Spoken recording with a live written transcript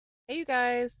Hey, you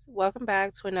guys, welcome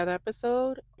back to another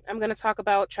episode. I'm going to talk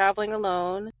about traveling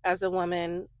alone as a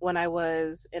woman when I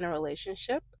was in a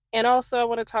relationship. And also, I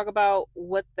want to talk about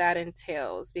what that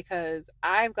entails because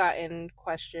I've gotten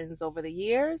questions over the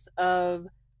years of,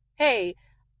 hey,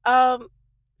 um,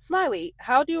 Smiley,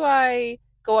 how do I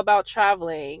go about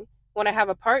traveling when I have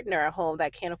a partner at home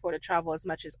that can't afford to travel as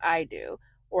much as I do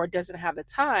or doesn't have the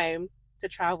time to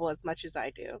travel as much as I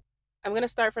do? I'm going to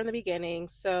start from the beginning.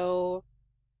 So,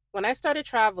 when I started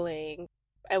traveling,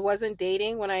 I wasn't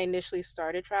dating when I initially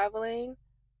started traveling.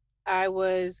 I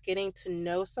was getting to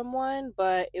know someone,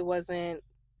 but it wasn't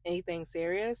anything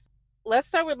serious. Let's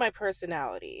start with my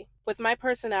personality. With my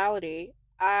personality,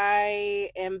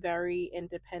 I am very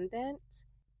independent,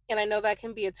 and I know that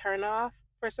can be a turnoff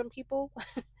for some people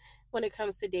when it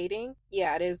comes to dating.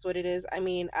 Yeah, it is what it is. I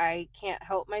mean, I can't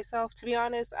help myself, to be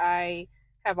honest. I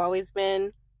have always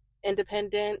been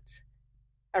independent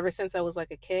ever since I was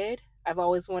like a kid. I've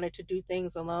always wanted to do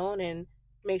things alone and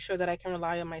make sure that I can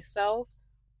rely on myself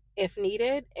if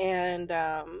needed. And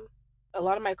a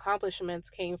lot of my accomplishments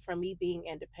came from me being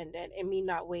independent and me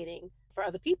not waiting for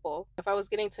other people. If I was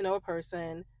getting to know a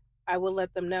person, I would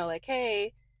let them know, like,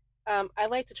 hey, I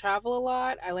like to travel a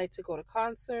lot. I like to go to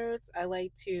concerts. I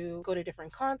like to go to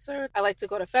different concerts. I like to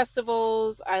go to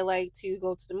festivals. I like to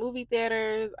go to the movie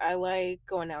theaters. I like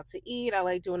going out to eat. I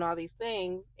like doing all these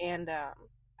things. And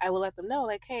I will let them know,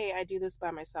 like, hey, I do this by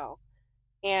myself.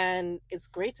 And it's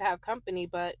great to have company,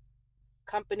 but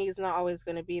company is not always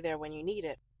going to be there when you need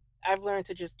it. I've learned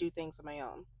to just do things on my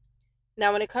own.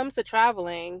 Now, when it comes to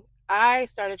traveling, I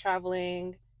started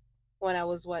traveling when I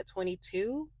was,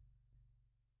 22?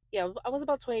 Yeah, I was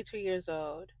about 22 years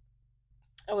old.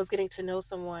 I was getting to know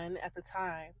someone at the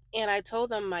time. And I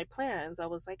told them my plans. I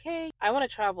was like, hey, I want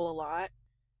to travel a lot.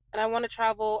 And I want to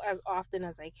travel as often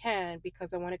as I can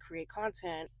because I want to create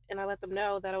content. And I let them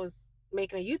know that I was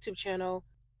making a YouTube channel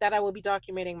that I will be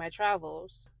documenting my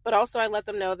travels. But also, I let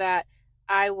them know that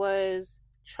I was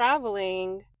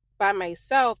traveling by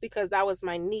myself because that was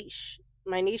my niche.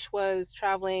 My niche was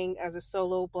traveling as a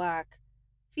solo Black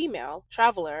female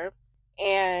traveler.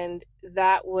 And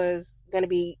that was going to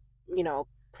be,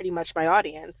 pretty much my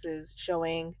audience is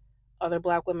showing other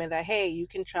Black women that, hey, you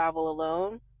can travel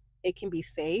alone. It can be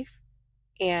safe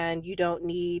and you don't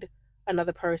need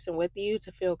another person with you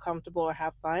to feel comfortable or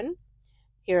have fun.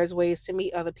 Here's ways to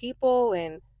meet other people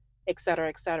and et cetera,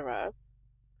 et cetera.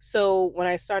 So when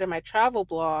I started my travel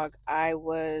blog, I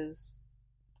was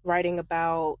writing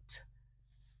about,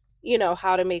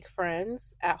 how to make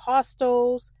friends at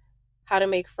hostels, how to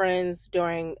make friends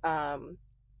during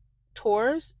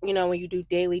tours, when you do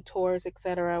daily tours, et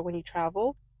cetera, when you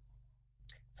travel.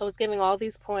 So it's giving all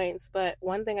these points, but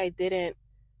one thing I didn't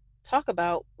talk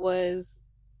about was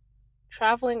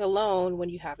traveling alone when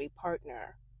you have a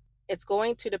partner. It's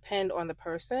going to depend on the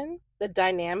person, the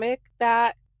dynamic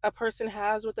that a person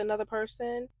has with another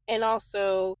person, and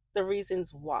also the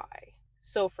reasons why.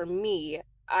 So for me,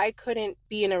 I couldn't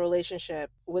be in a relationship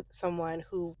with someone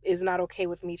who is not okay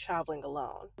with me traveling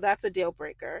alone. That's a deal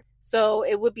breaker. So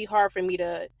it would be hard for me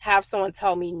to have someone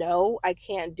tell me, no, I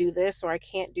can't do this or I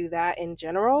can't do that in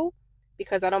general,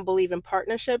 because I don't believe in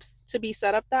partnerships to be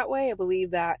set up that way. I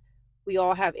believe that we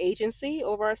all have agency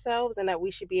over ourselves and that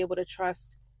we should be able to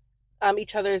trust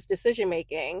each other's decision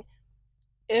making.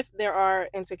 If there are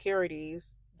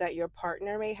insecurities that your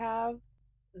partner may have,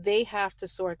 they have to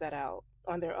sort that out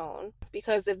on their own.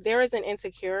 Because if there is an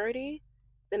insecurity,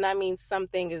 then that means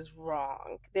something is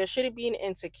wrong. There shouldn't be an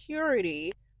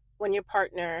insecurity when your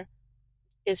partner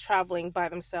is traveling by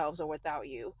themselves or without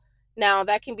you. Now,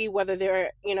 that can be whether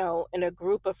they're, in a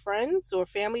group of friends or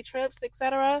family trips,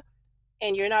 etc.,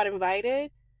 and you're not invited.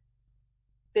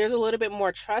 There's a little bit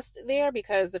more trust there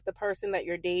because if the person that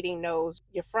you're dating knows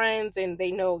your friends and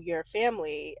they know your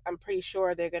family, I'm pretty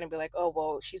sure they're going to be like, oh,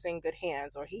 well, she's in good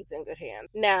hands or he's in good hands.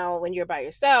 Now, when you're by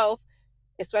yourself,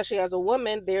 especially as a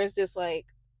woman, there's this like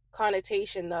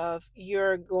connotation of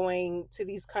you're going to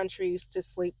these countries to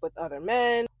sleep with other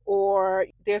men, or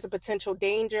there's a potential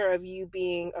danger of you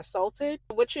being assaulted,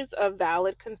 which is a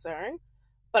valid concern.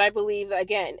 But I believe that,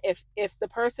 again, if the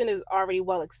person is already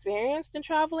well experienced in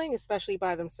traveling, especially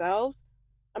by themselves,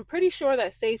 I'm pretty sure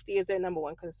that safety is their number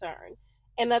one concern,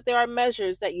 and that there are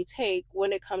measures that you take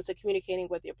when it comes to communicating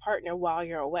with your partner while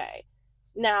you're away.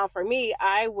 Now, for me,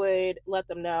 I would let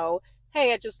them know,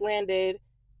 hey, I just landed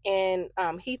in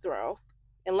Heathrow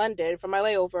in London for my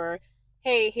layover.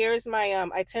 Hey, here's my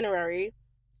itinerary.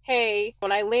 Hey,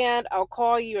 when I land, I'll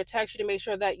call you or text you to make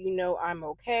sure that you know I'm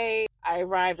okay. I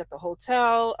arrived at the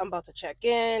hotel, I'm about to check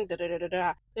in, da da da da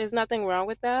da. There's nothing wrong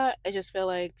with that. I just feel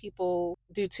like people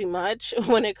do too much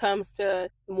when it comes to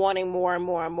wanting more and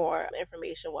more and more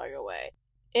information while you're away.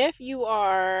 If you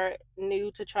are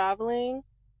new to traveling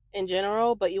in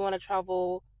general, but you want to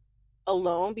travel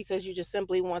alone because you just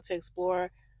simply want to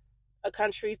explore a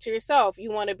country to yourself, you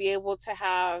want to be able to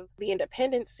have the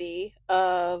independency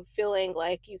of feeling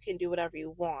like you can do whatever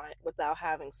you want without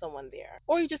having someone there,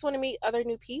 or you just want to meet other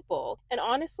new people. And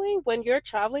honestly, when you're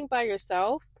traveling by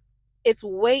yourself, it's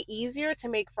way easier to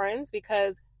make friends,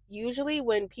 because usually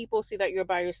when people see that you're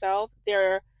by yourself,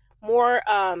 more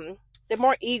they're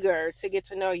more eager to get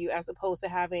to know you, as opposed to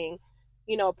having,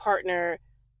 a partner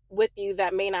with you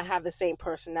that may not have the same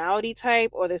personality type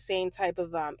or the same type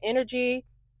of energy,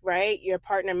 right? Your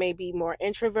partner may be more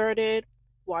introverted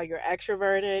while you're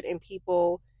extroverted, and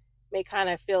people may kind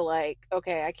of feel like,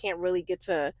 okay, I can't really get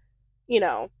to,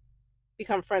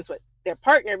 become friends with their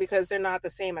partner because they're not the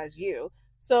same as you.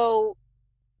 So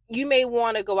you may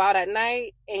want to go out at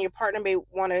night and your partner may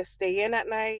want to stay in at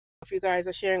night if you guys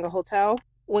are sharing a hotel.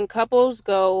 When couples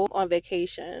go on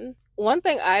vacation, one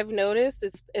thing I've noticed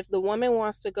is if the woman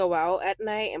wants to go out at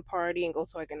night and party and go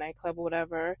to like a nightclub or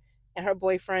whatever, and her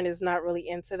boyfriend is not really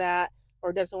into that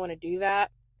or doesn't want to do that,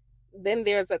 then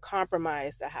there's a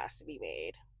compromise that has to be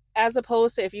made. As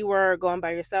opposed to if you were going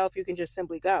by yourself, you can just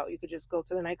simply go. You could just go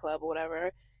to the nightclub or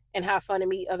whatever and have fun and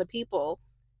meet other people.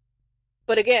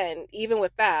 But again, even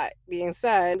with that being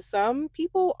said, some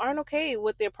people aren't okay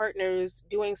with their partners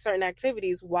doing certain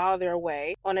activities while they're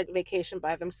away on a vacation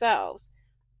by themselves,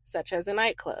 such as a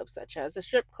nightclub, such as a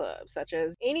strip club, such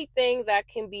as anything that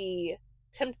can be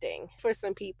tempting for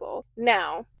some people.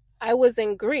 Now, I was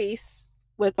in Greece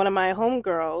with one of my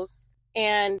homegirls,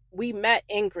 and we met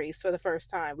in Greece for the first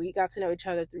time. We got to know each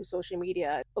other through social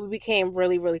media, but we became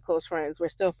really, really close friends. We're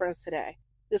still friends today.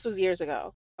 This was years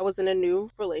ago. I was in a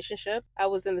new relationship. I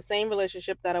was in the same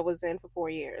relationship that I was in for 4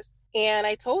 years. And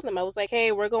I told him, I was like,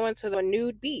 hey, we're going to the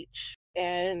nude beach.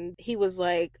 And he was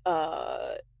like,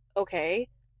 okay,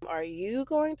 are you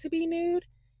going to be nude?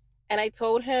 And I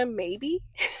told him maybe.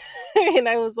 And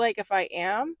I was like, if I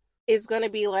am, it's going to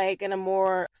be like in a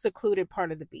more secluded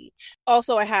part of the beach.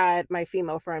 Also, I had my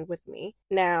female friend with me.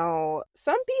 Now,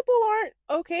 some people aren't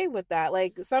okay with that.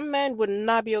 Like, some men would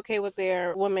not be okay with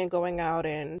their women going out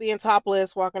and being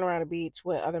topless, walking around a beach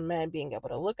with other men being able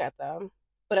to look at them.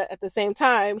 But at the same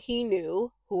time, he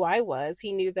knew who I was.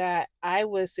 He knew that I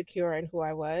was secure in who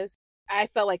I was. I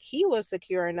felt like he was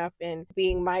secure enough in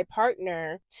being my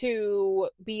partner to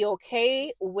be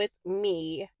okay with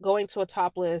me going to a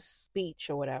topless beach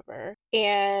or whatever.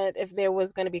 And if there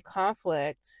was going to be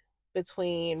conflict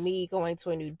between me going to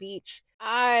a nude beach,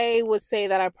 I would say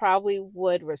that I probably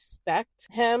would respect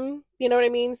him. You know what I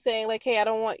mean? Saying like, hey, I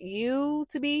don't want you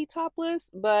to be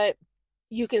topless, but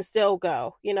you can still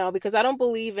go, because I don't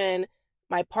believe in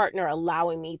my partner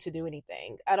allowing me to do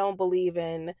anything. I don't believe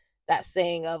in that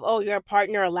saying of, oh, your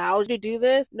partner allows you to do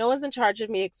this. No one's in charge of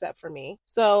me except for me.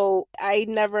 So I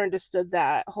never understood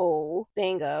that whole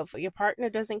thing of your partner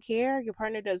doesn't care, your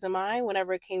partner doesn't mind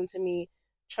whenever it came to me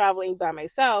traveling by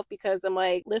myself, because I'm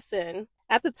like, listen,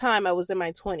 at the time I was in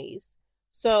my 20s.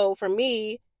 So for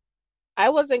me, I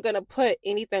wasn't going to put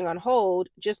anything on hold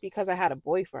just because I had a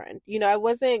boyfriend. I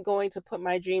wasn't going to put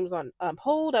my dreams on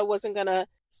hold. I wasn't going to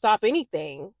stop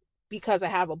anything because I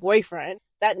have a boyfriend.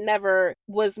 That never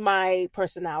was my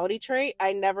personality trait.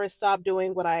 I never stopped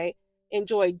doing what I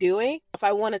enjoy doing. If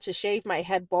I wanted to shave my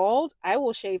head bald, I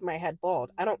will shave my head bald.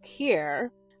 I don't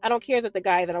care. I don't care that the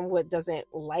guy that I'm with doesn't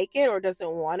like it or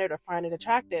doesn't want it or find it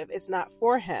attractive. It's not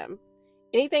for him.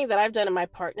 Anything that I've done in my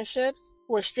partnerships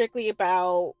were strictly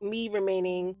about me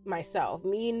remaining myself,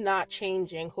 me not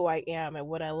changing who I am and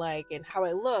what I like and how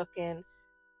I look and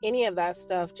any of that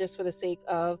stuff, just for the sake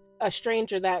of a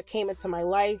stranger that came into my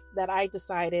life that I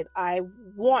decided I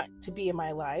want to be in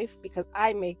my life, because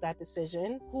I make that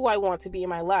decision who I want to be in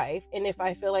my life. And if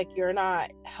I feel like you're not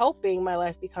helping my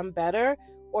life become better,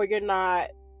 or you're not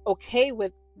okay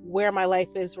with where my life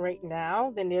is right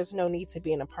now, then there's no need to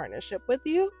be in a partnership with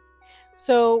you.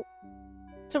 So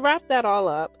to wrap that all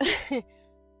up,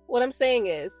 what I'm saying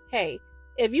is, hey,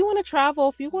 if you want to travel,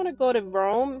 if you want to go to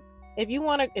Rome, if you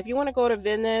want to go to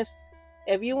Venice,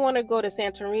 if you want to go to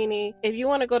Santorini, if you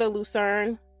want to go to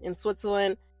Lucerne in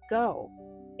Switzerland, go.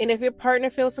 And if your partner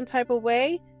feels some type of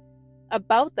way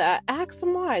about that, ask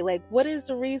them why. Like, what is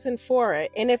the reason for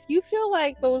it? And if you feel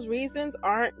like those reasons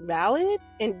aren't valid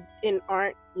and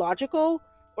aren't logical,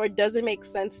 or it doesn't make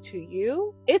sense to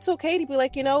you, it's okay to be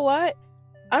like, you know what?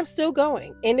 I'm still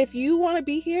going. And if you want to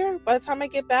be here by the time I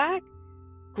get back,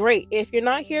 great. If you're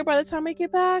not here by the time I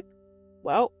get back,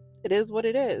 well, It is what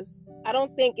it is. I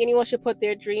don't think anyone should put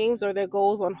their dreams or their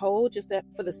goals on hold just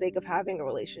for the sake of having a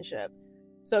relationship.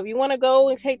 So if you want to go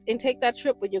and take that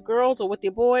trip with your girls or with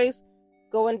your boys,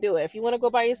 go and do it. If you want to go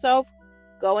by yourself,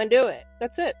 go and do it.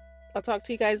 That's it. I'll talk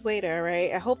to you guys later, all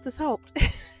right? I hope this helped.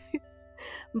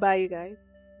 Bye, you guys.